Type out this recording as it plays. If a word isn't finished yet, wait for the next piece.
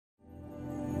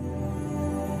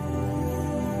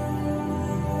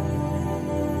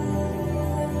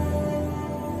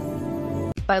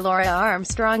by Laura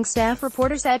ArmstrongStaff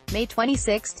ReporterSat, May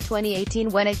 26, 2018.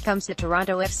 When it comes to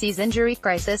Toronto FC's injury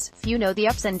crisis, few know the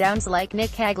ups and downs like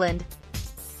Nick Hagglund.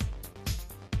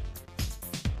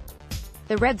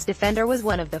 The Reds defender was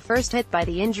one of the first hit by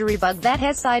the injury bug that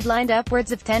has sidelined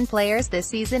upwards of 10 players this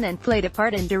season and played a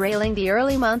part in derailing the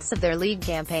early months of their league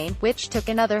campaign, which took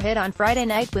another hit on Friday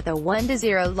night with a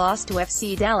 1-0 loss to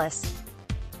FC Dallas.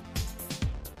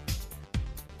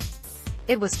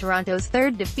 It was Toronto's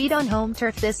third defeat on home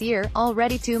turf this year,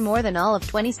 already two more than all of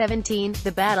 2017.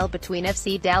 The battle between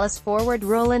FC Dallas forward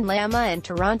Roland Lama and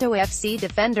Toronto FC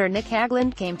defender Nick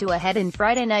Hagglund came to a head in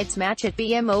Friday night's match at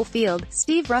BMO Field.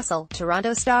 Steve Russell,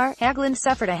 Toronto star, Hagglund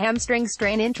suffered a hamstring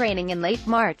strain in training in late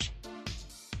March.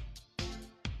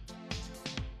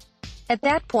 At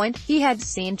that point, he had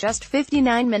seen just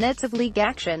 59 minutes of league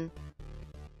action.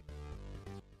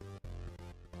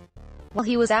 While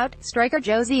he was out, striker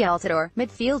Josie Altidore,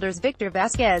 midfielders Victor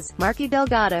Vasquez, Marky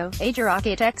Delgado, Ager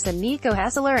Rakitic and Nico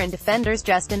Hasler, and defenders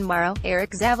Justin Morrow,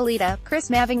 Eric Zavaleta, Chris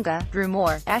Mavinga, Drew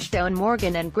Moore, Ashton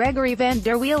Morgan and Gregory van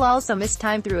der Wiel also missed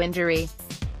time through injury.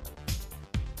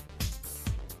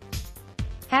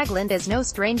 Hagglund is no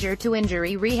stranger to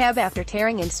injury rehab after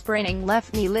tearing and spraining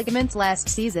left knee ligaments last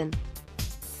season.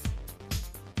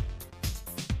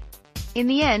 In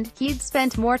the end, he'd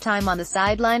spent more time on the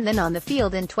sideline than on the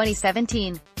field in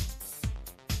 2017.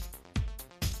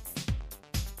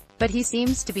 But he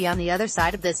seems to be on the other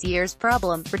side of this year's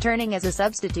problem, returning as a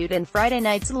substitute in Friday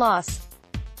night's loss.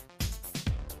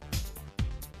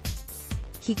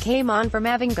 He came on for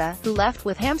Mavinga, who left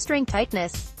with hamstring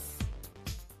tightness.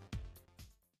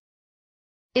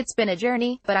 "It's been a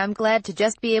journey, but I'm glad to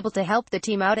just be able to help the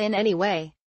team out in any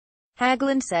way,"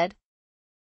 Hagglund said.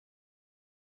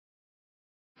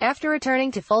 After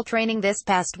returning to full training this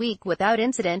past week without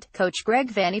incident, coach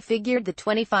Greg Vanney figured the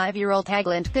 25-year-old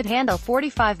Hagglund could handle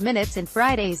 45 minutes in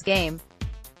Friday's game.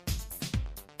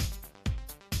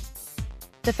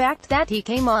 The fact that he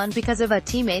came on because of a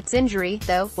teammate's injury,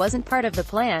 though, wasn't part of the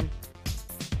plan.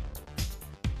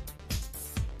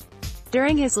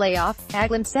 During his layoff,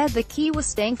 Hagglund said the key was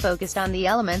staying focused on the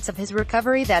elements of his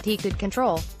recovery that he could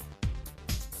control.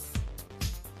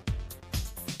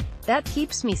 "That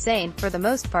keeps me sane, for the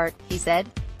most part," he said.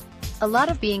 "A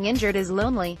lot of being injured is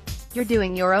lonely. You're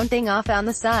doing your own thing off on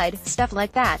the side, stuff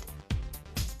like that.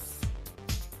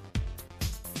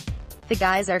 The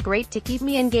guys are great to keep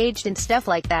me engaged and stuff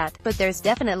like that, but there's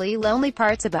definitely lonely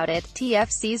parts about it."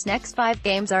 TFC's next 5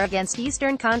 games are against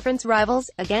Eastern Conference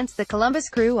rivals, against the Columbus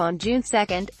Crew on June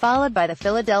 2, followed by the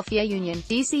Philadelphia Union,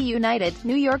 DC United,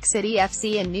 New York City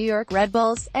FC and New York Red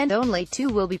Bulls, and only 2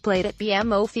 will be played at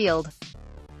BMO Field.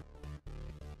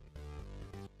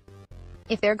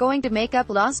 If they're going to make up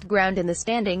lost ground in the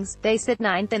standings, they sit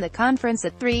 9th in the conference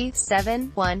at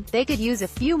 3-7-1, they could use a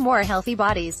few more healthy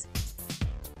bodies.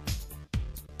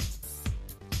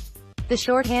 "The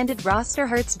short-handed roster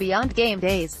hurts beyond game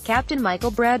days," Captain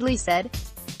Michael Bradley said.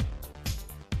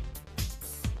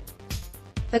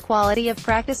 "The quality of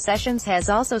practice sessions has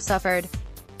also suffered."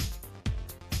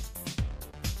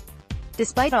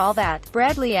 Despite all that,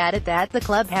 Bradley added that the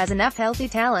club has enough healthy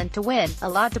talent to win, a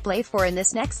lot to play for in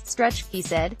this next stretch, he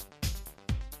said.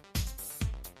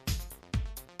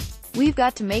 "We've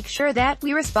got to make sure that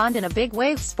we respond in a big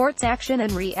way. Sports action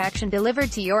and reaction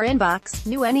delivered to your inbox.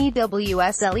 New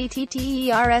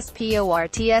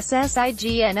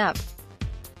NEWSLETTERSPORTSSIGN up.